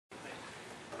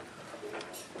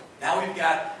Now we've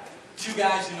got two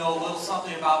guys who know a little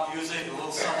something about music and a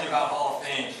little something about Hall of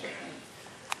Fame.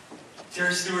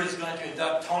 Terry Stewart is going to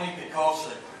induct Tony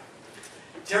Picosa.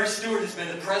 Terry Stewart has been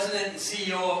the president and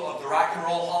CEO of the Rock and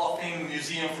Roll Hall of Fame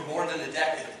Museum for more than a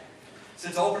decade.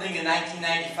 Since opening in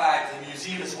 1995, the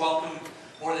museum has welcomed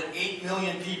more than 8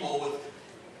 million people, with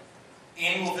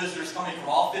annual visitors coming from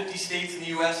all 50 states in the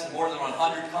U.S. and more than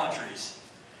 100 countries.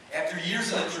 After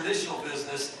years in the traditional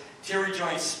business, Terry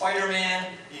joined Spider-Man,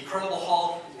 The Incredible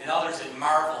Hulk, and others at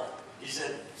Marvel. He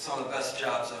said some of the best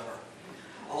jobs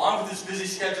ever. Along with his busy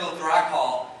schedule at the Rock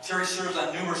Hall, Terry serves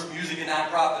on numerous music and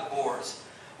nonprofit boards.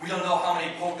 We don't know how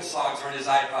many polka songs are in his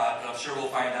iPod, but I'm sure we'll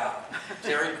find out.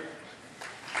 Terry?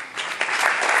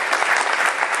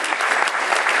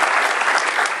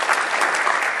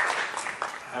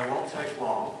 I won't take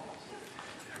long.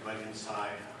 Everybody can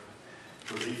sigh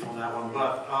relief on that one.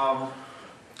 But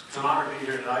it's an honor to be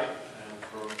here tonight, and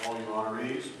for all you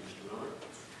honorees, Mr.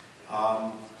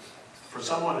 Miller. For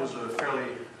someone who's a fairly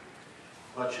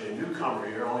much a newcomer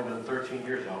here, only been 13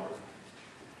 years, Albert.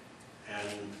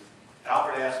 And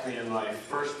Albert asked me in my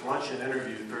first luncheon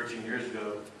interview 13 years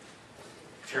ago,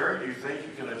 Terry, do you think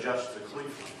you can adjust to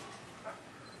Cleveland?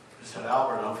 I said,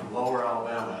 Albert, I'm from Lower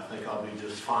Alabama. I think I'll be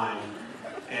just fine.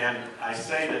 And I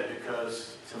say that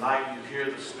because tonight you hear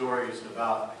the stories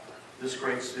about this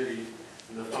great city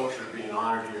and the folks that are being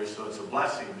honored here, so it's a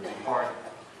blessing to be part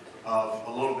of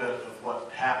a little bit of what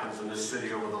happens in this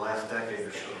city over the last decade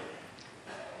or so.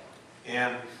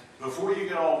 And before you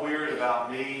get all weird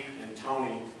about me and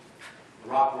Tony, the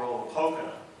rock and roll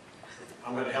polka,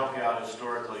 I'm going to help you out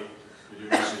historically with your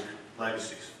music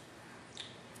legacies.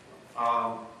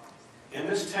 In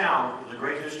this town, the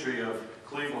great history of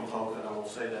Cleveland polka, and I will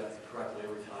say that correctly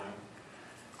every time,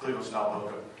 Cleveland style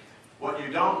polka. What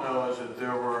you don't know is that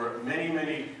there were many,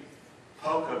 many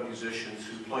polka musicians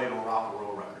who played on rock and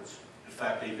roll records. In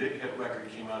fact, a big hit record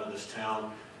came out of this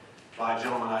town by a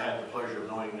gentleman I had the pleasure of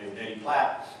knowing named Eddie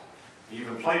Platt. He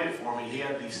even played it for me. He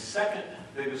had the second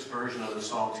biggest version of the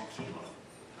song Tequila.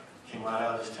 Came right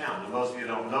out of this town. And most of you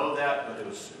don't know that, but it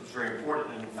was very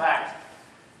important. And in fact,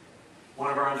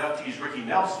 one of our inductees, Ricky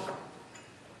Nelson,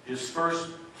 his first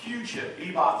huge hit,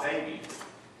 Bebop Baby,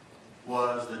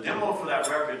 was the demo for that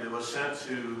record that was sent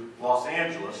to Los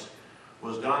Angeles,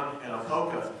 was done in a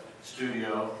polka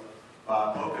studio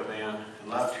by a polka band, and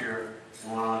left here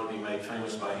and went on to be made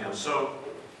famous by him. So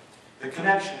the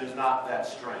connection is not that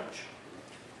strange.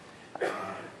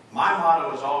 My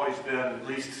motto has always been, at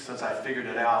least since I figured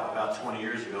it out about 20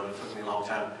 years ago, and it took me a long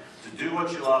time, to do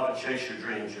what you love and chase your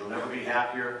dreams. You'll never be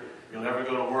happier. You'll never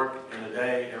go to work in a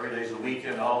day. Every day's a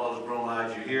weekend, all those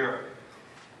bromides you hear.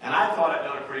 And I thought I'd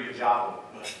done a pretty good job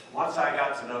of it. But once I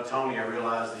got to know Tony, I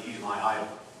realized that he's my idol.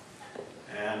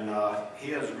 And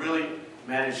he has really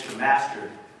managed to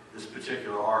master this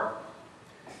particular art.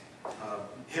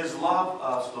 His love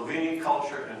of Slovenian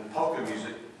culture and polka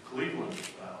music, Cleveland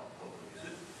style polka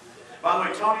music. By the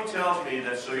way, Tony tells me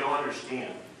that, so you'll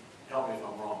understand, help me if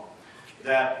I'm wrong,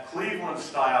 that Cleveland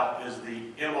style is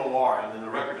the MOR, and then the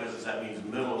record does, that means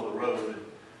middle of the road,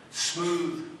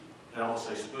 smooth, I don't want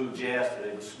to say smooth jazz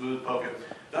today, but smooth polka.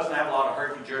 Doesn't have a lot of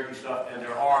herky-jerky stuff, and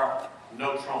there are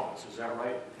no trumpets, is that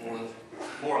right?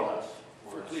 More or less.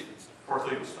 For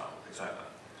Cleveland style, exactly.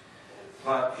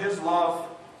 But his love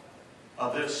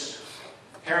of this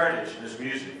heritage and this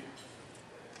music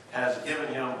has given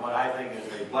him what I think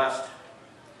is a blessed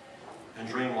and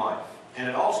dream life. And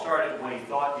it all started when he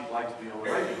thought he'd like to be on the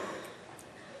radio.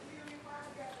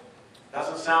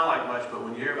 Doesn't sound like much, but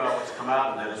when you hear about what's come out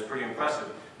of that, it's pretty impressive.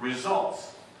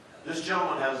 Results. This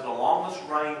gentleman has the longest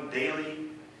running daily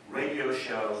radio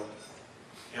show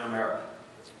in America.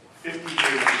 50 years this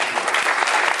year.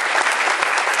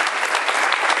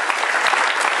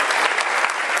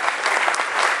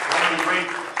 One of the great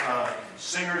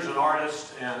singers and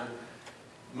artists and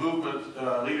movement,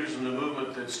 leaders in the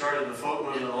movement that started the folk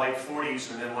movement in the late 40s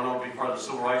and then went on to be part of the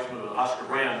civil rights movement, Oscar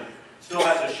Brand, still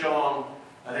has a show on,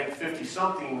 I think,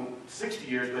 50-something, 60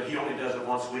 years, but he only does it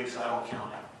once a week, so I don't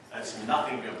count it. That's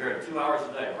nothing compared to 2 hours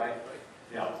a day, right?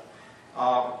 Yeah.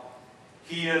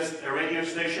 He is a radio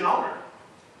station owner.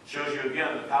 Shows you,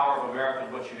 again, the power of America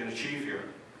and what you can achieve here.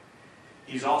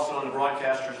 He's also in the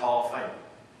Broadcasters Hall of Fame.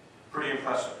 Pretty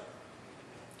impressive.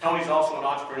 Tony's also an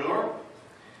entrepreneur.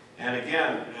 And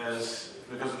again,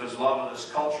 because of his love of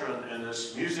this culture and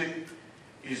this music,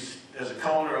 he's, as a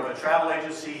co-owner of a travel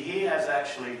agency, he has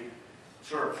actually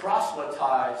sort of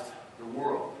proselytized the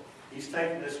world. He's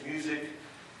taken this music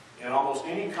in almost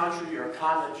any country or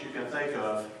continent you can think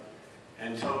of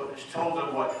and told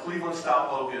them what Cleveland style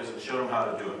polka is and showed them how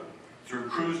to do it through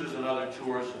cruises and other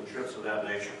tours and trips of that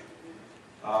nature.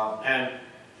 And,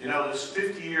 you know, this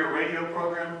 50-year radio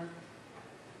program,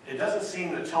 it doesn't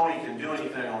seem that Tony can do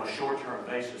anything on a short-term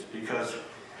basis because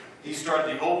he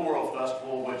started the Old World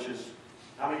Festival, which is,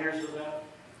 how many years is that?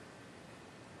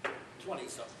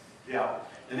 20-something. Yeah.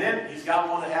 And then he's got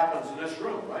one that happens in this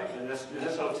room, right? In this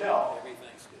hotel. Every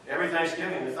Thanksgiving. Every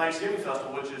Thanksgiving, the Thanksgiving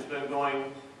Festival, which has been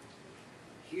going.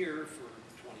 Here for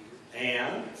 20 years.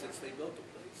 And? Since they built the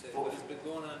place. But it's been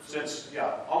going on for... Since,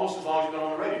 yeah, almost as long as he's been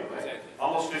on the radio, right? Exactly.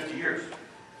 Almost 50 years.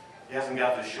 He hasn't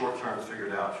got the short term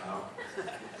figured out, you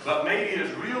know. But maybe his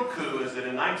real coup is that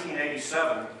in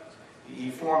 1987, he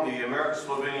formed the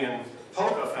American-Slovenian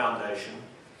Polka Foundation,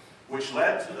 which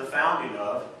led to the founding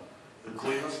of the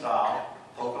Cleveland-style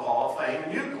Polka Hall of Fame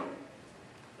in Euclid.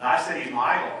 Now, I said he's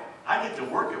my idol. I get to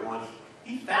work at one.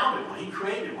 He founded one. He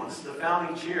created one. This is the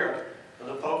founding chair of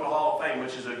the Polka Hall of Fame,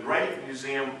 which is a great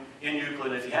museum in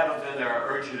Euclid. If you haven't been there, I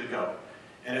urge you to go.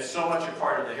 And it's so much a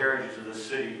part of the heritage of the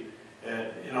city.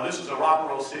 You know, this is a rock and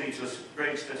roll city to a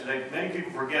great extent today. Many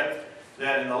people forget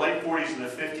that in the late 40s and the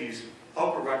 50s,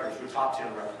 polka records were top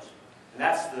 10 records. And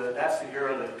that's the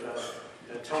era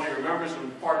that Tony remembers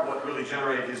and part of what really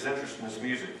generated his interest in his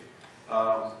music.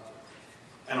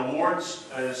 And awards,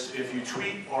 as if you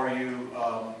tweet or you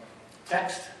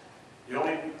text, the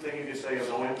only thing you can say is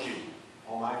OMG.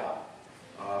 Oh my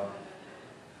God.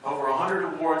 Over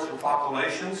 100 awards and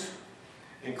proclamations,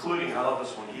 including, I love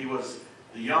this one, he was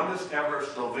the youngest ever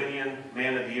Slovenian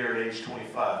Man of the Year at age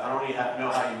 25. I don't even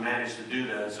know how you managed to do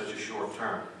that in such a short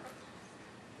term.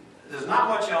 There's not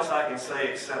much else I can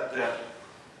say except that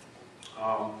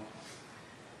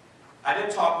I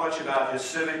didn't talk much about his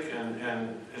civic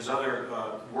and his other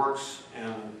works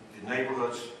in the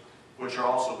neighborhoods, which are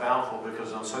also bountiful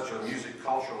because I'm such a music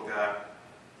cultural guy.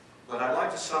 But I'd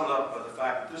like to sum it up by the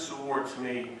fact that this award to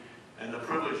me and the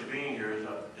privilege of being here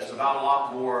is about a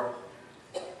lot more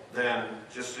than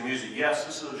just the music. Yes,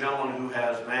 this is a gentleman who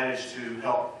has managed to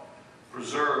help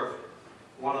preserve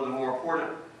one of the more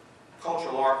important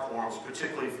cultural art forms,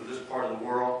 particularly for this part of the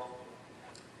world.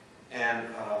 And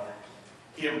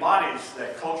he embodies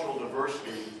that cultural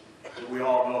diversity that we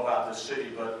all know about this city.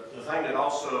 But the thing that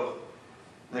also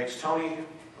makes Tony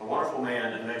a wonderful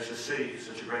man and makes the city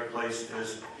such a great place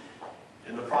is,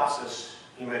 in the process,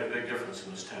 he made a big difference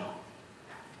in this town.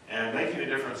 And making a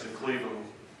difference in Cleveland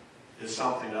is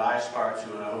something that I aspire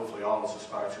to, and hopefully all of us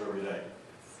aspire to every day.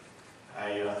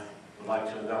 I would like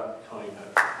to induct Tony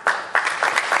back.